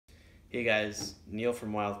Hey guys, Neil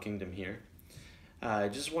from Wild Kingdom here. I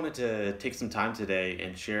just wanted to take some time today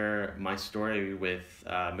and share my story with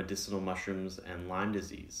medicinal mushrooms and Lyme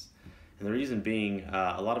disease. And the reason being,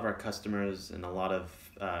 a lot of our customers and a lot of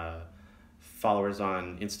followers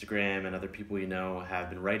on Instagram and other people we know have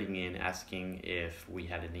been writing in asking if we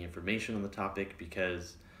had any information on the topic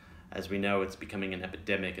because, as we know, it's becoming an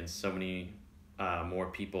epidemic and so many more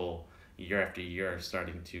people year after year are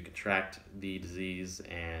starting to contract the disease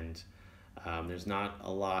and there's not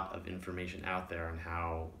a lot of information out there on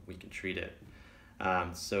how we can treat it.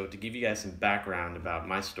 So to give you guys some background about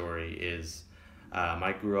my story is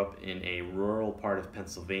I grew up in a rural part of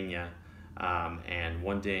Pennsylvania, and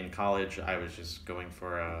one day in college I was just going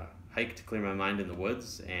for a hike to clear my mind in the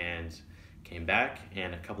woods and came back,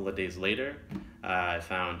 and a couple of days later I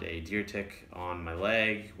found a deer tick on my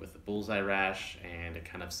leg with a bullseye rash, and it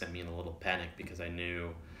kind of sent me in a little panic because I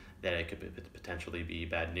knew that it could potentially be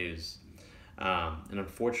bad news. And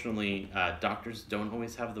unfortunately, doctors don't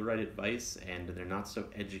always have the right advice and they're not so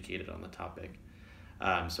educated on the topic.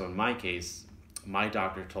 So in my case, my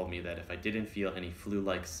doctor told me that if I didn't feel any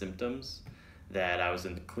flu-like symptoms, that I was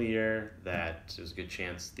in the clear, that there's a good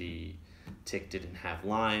chance the tick didn't have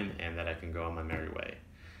Lyme, and that I can go on my merry way.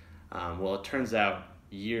 Well, it turns out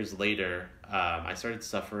years later, I started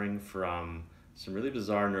suffering from some really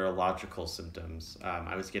bizarre neurological symptoms.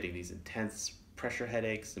 I was getting these intense pressure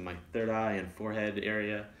headaches in my third eye and forehead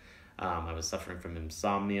area. I was suffering from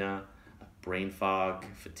insomnia, brain fog,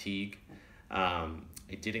 fatigue. I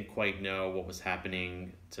didn't quite know what was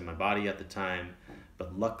happening to my body at the time,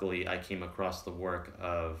 but luckily I came across the work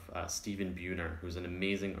of Stephen Buhner, who's an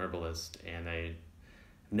amazing herbalist, and I have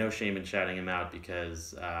no shame in shouting him out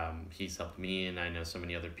because he's helped me, and I know so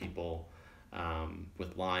many other people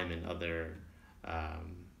with Lyme and other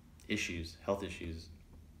health issues.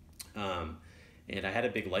 And I had a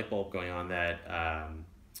big light bulb going on that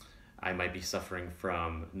I might be suffering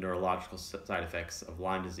from neurological side effects of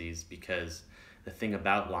Lyme disease, because the thing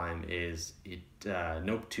about Lyme is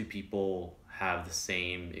no two people have the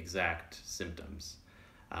same exact symptoms.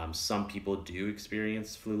 Some people do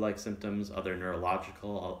experience flu-like symptoms, other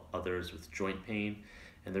neurological, others with joint pain.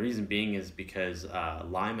 And the reason being is because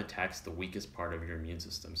Lyme attacks the weakest part of your immune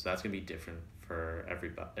system. So that's going to be different for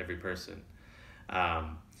every person.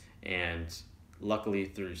 And luckily,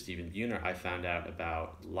 through Stephen Buhner, I found out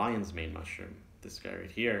about lion's mane mushroom, this guy right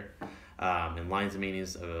here. And lion's mane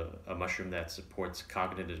is a mushroom that supports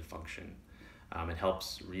cognitive function. It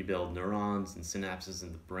helps rebuild neurons and synapses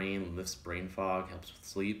in the brain, lifts brain fog, helps with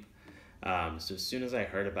sleep. So as soon as I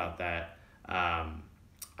heard about that,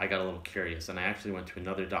 I got a little curious, and I actually went to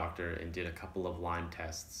another doctor and did a couple of Lyme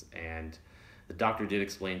tests. And the doctor did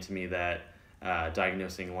explain to me that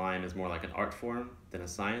diagnosing Lyme is more like an art form than a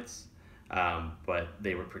science. But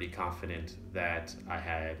they were pretty confident that I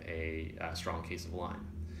had a strong case of Lyme.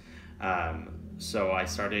 So I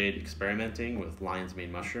started experimenting with lion's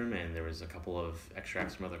mane mushroom, and there was a couple of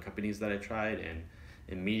extracts from other companies that I tried, and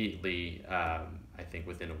immediately, I think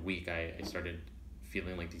within a week, I started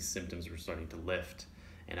feeling like these symptoms were starting to lift,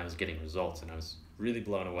 and I was getting results, and I was really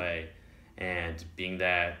blown away. And being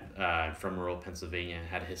that I'm from rural Pennsylvania, I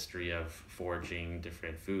had a history of foraging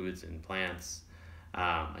different foods and plants,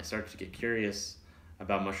 I started to get curious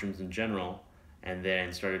about mushrooms in general, and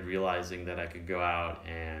then started realizing that I could go out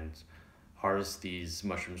and harvest these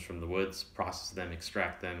mushrooms from the woods, process them,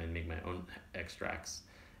 extract them, and make my own extracts.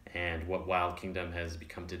 And what Wild Kingdom has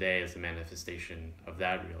become today is a manifestation of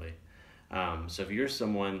that, really. So if you're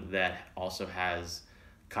someone that also has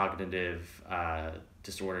cognitive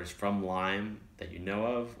disorders from Lyme that you know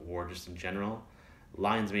of, or just in general,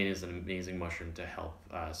 lion's mane is an amazing mushroom to help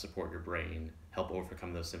support your brain, help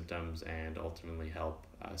overcome those symptoms, and ultimately help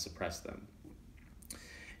suppress them.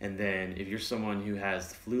 And then if you're someone who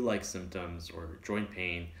has flu-like symptoms or joint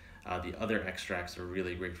pain, the other extracts are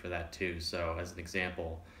really great for that too. So as an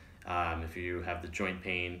example, if you have the joint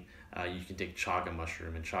pain, you can take chaga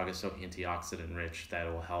mushroom, and chaga is so antioxidant rich that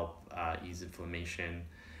it will help ease inflammation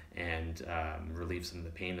and relieve some of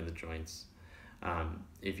the pain in the joints.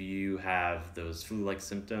 If you have those flu-like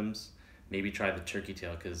symptoms, maybe try the turkey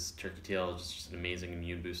tail, because turkey tail is just an amazing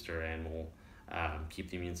immune booster and will keep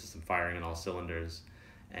the immune system firing on all cylinders.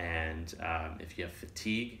 And if you have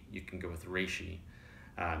fatigue, you can go with reishi,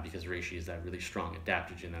 because reishi is that really strong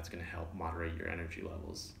adaptogen that's going to help moderate your energy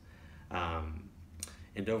levels.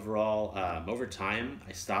 And overall, over time,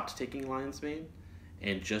 I stopped taking lion's mane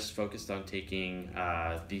and just focused on taking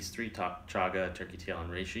these three: chaga, turkey tail, and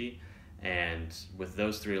reishi. And with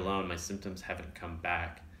those three alone, my symptoms haven't come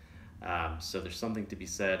back. So there's something to be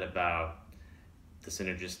said about the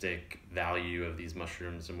synergistic value of these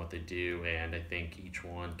mushrooms and what they do, and I think each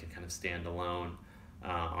one can kind of stand alone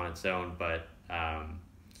on its own, but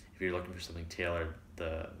if you're looking for something tailored,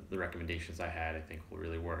 the recommendations I had, I think, will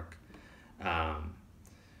really work.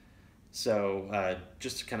 So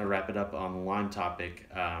just to kind of wrap it up on the Lyme topic,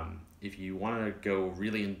 if you want to go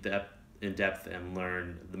really in depth and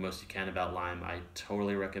learn the most you can about Lyme, I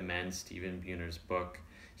totally recommend Stephen Buhner's book,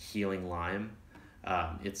 Healing Lyme.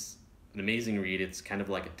 It's an amazing read. It's kind of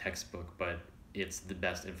like a textbook, but it's the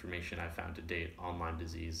best information I've found to date on Lyme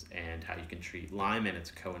disease and how you can treat Lyme and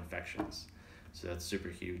its co-infections. So that's super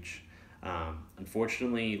huge.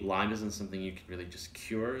 Unfortunately, Lyme isn't something you can really just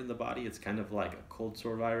cure in the body. It's kind of like a cold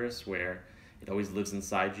sore virus where it always lives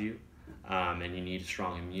inside you, and you need a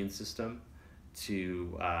strong immune system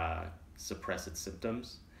to suppress its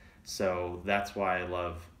symptoms. So that's why I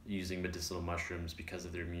love using medicinal mushrooms, because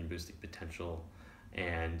of their immune boosting potential.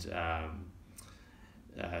 And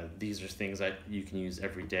these are things that you can use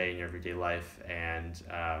every day in your everyday life. And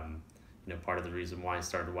part of the reason why I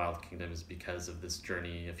started Wild Kingdom is because of this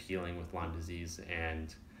journey of healing with Lyme disease.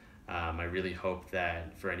 And I really hope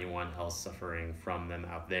that for anyone else suffering from them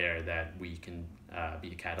out there, that we can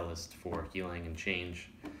be a catalyst for healing and change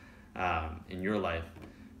in your life.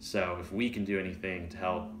 So if we can do anything to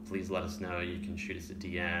help, please let us know. You can shoot us a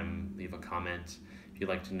DM, leave a comment. If you'd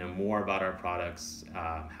like to know more about our products,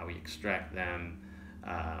 how we extract them,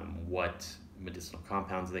 what medicinal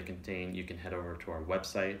compounds they contain, you can head over to our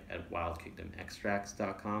website at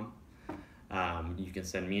wildkingdomextracts.com. You can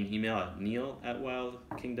send me an email at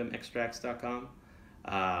neil@wildkingdomextracts.com.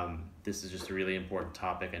 This is just a really important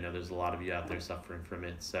topic. I know there's a lot of you out there suffering from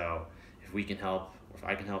it. So if we can help, or if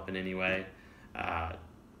I can help in any way,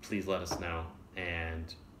 please let us know.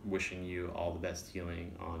 And wishing you all the best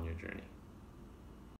healing on your journey.